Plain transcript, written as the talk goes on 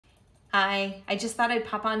Hi, I just thought I'd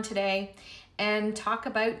pop on today and talk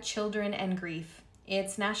about children and grief.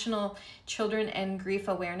 It's National Children and Grief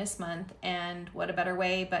Awareness Month, and what a better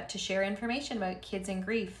way but to share information about kids and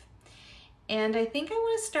grief. And I think I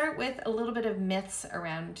want to start with a little bit of myths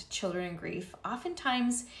around children and grief.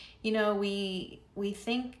 Oftentimes, we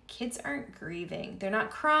think kids aren't grieving. They're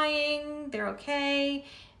not crying, they're okay.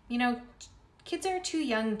 Kids are too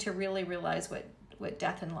young to really realize what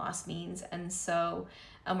death and loss means, and so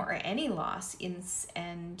or any loss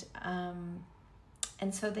and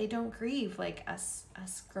so they don't grieve like us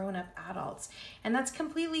grown-up adults, and that's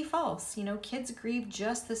completely false. Kids grieve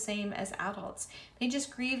just the same as adults. They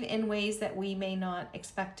just grieve in ways that we may not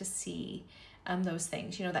expect to see those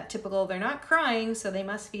things. That typical, they're not crying, so they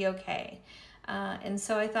must be okay. And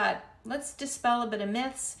so I thought, let's dispel a bit of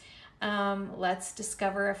myths. Let's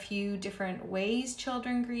discover a few different ways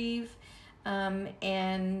children grieve.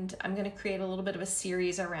 And I'm going to create a little bit of a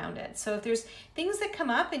series around it. So if there's things that come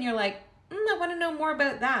up and you're like, I want to know more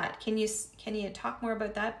about that, can you talk more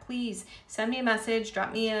about that? Please send me a message,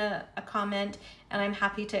 drop me a comment, and I'm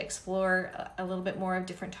happy to explore a little bit more of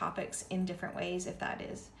different topics in different ways if that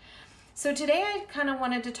is. So today I kind of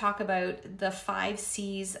wanted to talk about the 5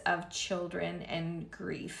 C's of children and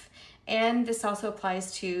grief. And this also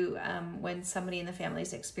applies to when somebody in the family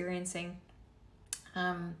is experiencing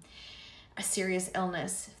a serious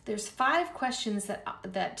illness. There's 5 questions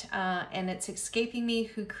that and it's escaping me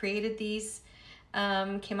who created these,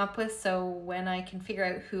 came up with. So when I can figure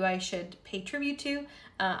out who I should pay tribute to,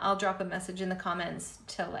 I'll drop a message in the comments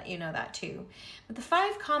to let you know that too. But the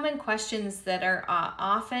 5 common questions that are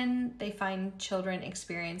often they find children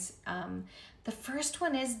experience. The first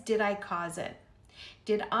one is, did I cause it?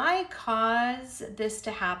 Did I cause this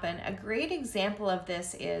to happen? A great example of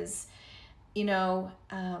this is,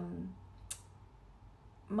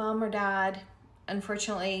 mom or dad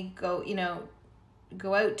unfortunately go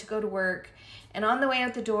out to go to work, and on the way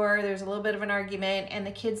out the door there's a little bit of an argument, and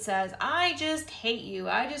the kid says, I just hate you,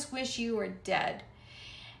 I just wish you were dead.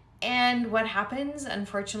 And what happens,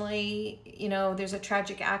 unfortunately, there's a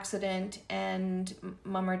tragic accident and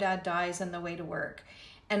mom or dad dies on the way to work.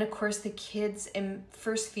 And of course the kid's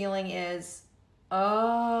first feeling is,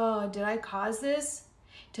 oh, did I cause this?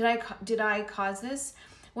 Did I cause this?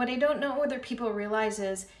 What I don't know whether people realize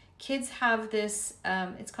is kids have this,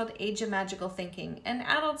 it's called age of magical thinking, and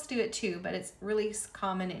adults do it too, but it's really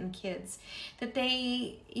common in kids, that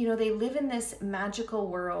they live in this magical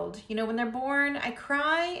world. When they're born, I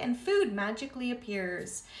cry and food magically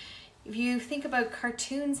appears. If you think about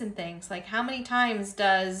cartoons and things, like how many times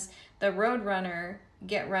does the Roadrunner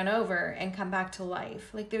get run over and come back to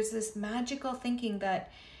life? Like there's this magical thinking that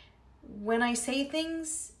when I say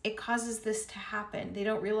things, it causes this to happen. They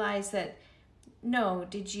don't realize that, no,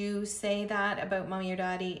 did you say that about mommy or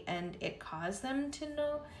daddy and it caused them to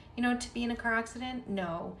to be in a car accident?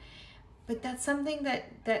 No. But that's something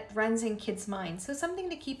that runs in kids' minds. So something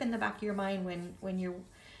to keep in the back of your mind when you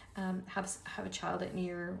have a child in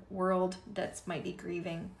your world that might be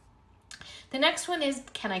grieving. The next one is,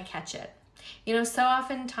 can I catch it? So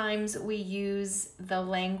oftentimes we use the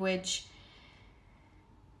language,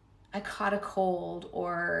 I caught a cold,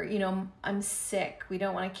 or, I'm sick. We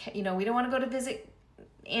don't want to, we don't want to go to visit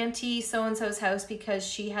Auntie so-and-so's house because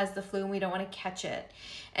she has the flu and we don't want to catch it.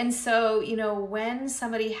 And so, when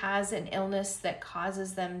somebody has an illness that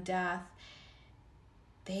causes them death,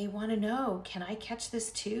 they want to know, can I catch this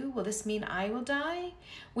too? Will this mean I will die?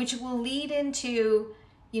 Which will lead into,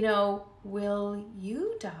 will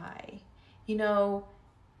you die?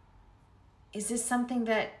 Is this something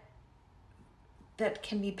that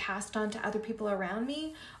can be passed on to other people around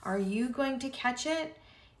me? Are you going to catch it?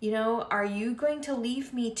 Are you going to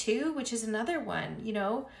leave me too? Which is another one,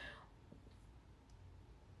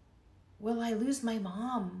 will I lose my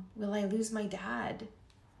mom? Will I lose my dad?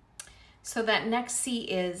 So that next C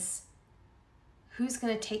is, who's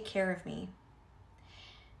going to take care of me?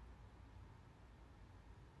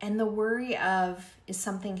 And the worry of, is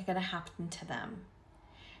something going to happen to them?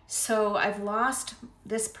 So I've lost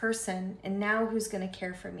this person, and now who's going to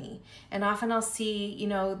care for me? And often I'll see,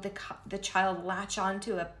 the child latch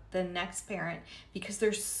onto the next parent because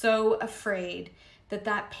they're so afraid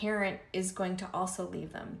that parent is going to also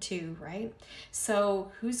leave them too, right?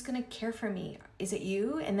 So who's going to care for me? Is it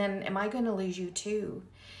you? And then am I going to lose you too?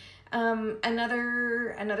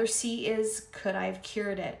 Another C is, could I have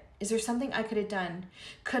cured it? Is there something I could have done?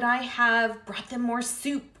 Could I have brought them more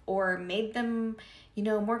soup or made them,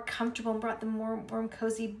 more comfortable and brought them more warm,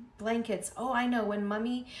 cozy blankets? Oh, I know,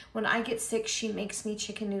 when I get sick, she makes me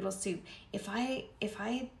chicken noodle soup. If I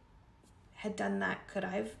had done that, could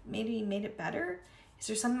I have maybe made it better? Is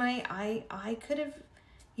there some way I could have,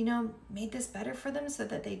 you know, made this better for them so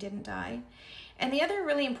that they didn't die? And the other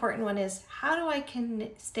really important one is, how do I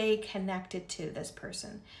stay connected to this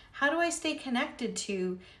person? How do I stay connected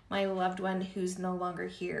to my loved one who's no longer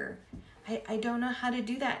here? I don't know how to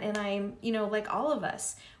do that. And I'm, you know, like all of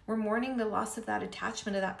us, we're mourning the loss of that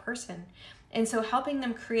attachment to that person. And so helping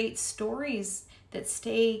them create stories that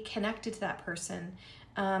stay connected to that person.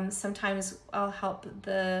 Sometimes I'll help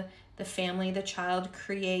the family, the child,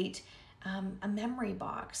 create a memory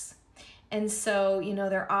box. And so, you know,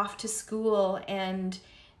 they're off to school and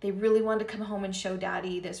they really want to come home and show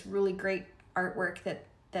daddy this really great artwork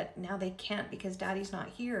that now they can't because daddy's not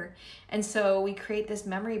here. And so we create this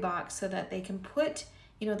memory box so that they can put,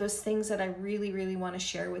 you know, those things that I really, really want to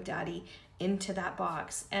share with daddy into that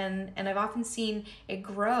box. And I've often seen it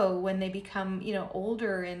grow when they become, you know,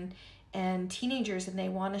 older and teenagers, and they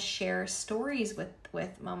want to share stories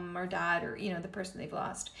with mom or dad, or, you know, the person they've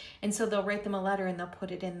lost. And so they'll write them a letter and they'll put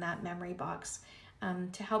it in that memory box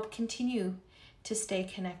to help continue to stay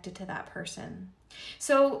connected to that person.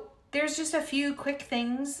 So there's just a few quick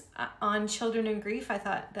things on children and grief I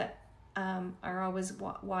thought that are always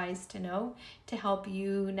wise to know to help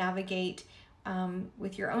you navigate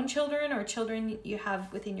with your own children or children you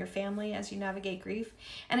have within your family as you navigate grief.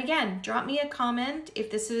 And again, drop me a comment if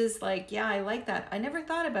this is like, yeah, I like that. I never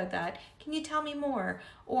thought about that. Can you tell me more?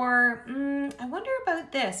 Or I wonder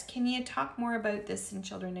about this. Can you talk more about this in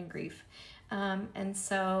children and grief? And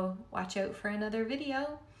so watch out for another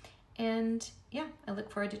video. And yeah, I look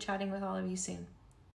forward to chatting with all of you soon.